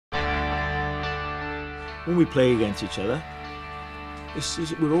when we play against each other,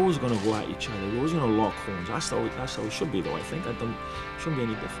 we're always going to go at each other. We're always going to lock horns. That's how it should be, though. I think shouldn't be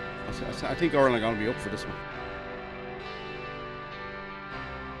any different. I think Eoin are going to be up for this one.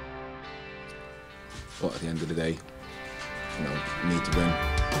 But at the end of the day, you know, we need to win.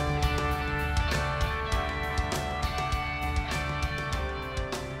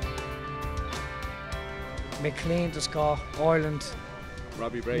 McLean to score, Ireland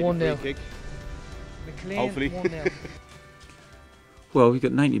Robbie Brady 1-0. free kick. McLean Hopefully. 1-0. Well, we've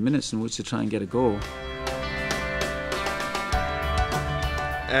got 90 minutes in which to try and get a goal.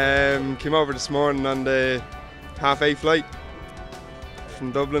 Came over this morning on the 8:30 flight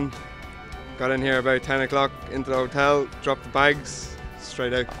from Dublin. Got in here about 10 o'clock into the hotel, dropped the bags,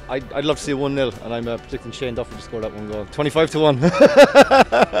 straight out. I'd love to see a 1-0, and I'm predicting Shane Duffy to score that one goal.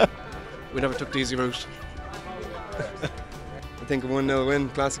 25-1. We never took the easy route. I think a 1-0 win,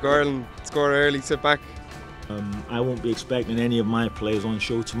 classic Ireland, score early, sit back. I won't be expecting any of my players on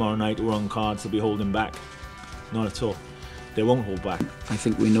show tomorrow night or on cards to be holding back. Not at all. They won't hold back. I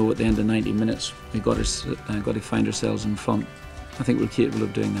think we know at the end of 90 minutes we've got to find ourselves in front. I think we're capable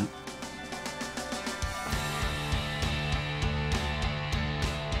of doing that.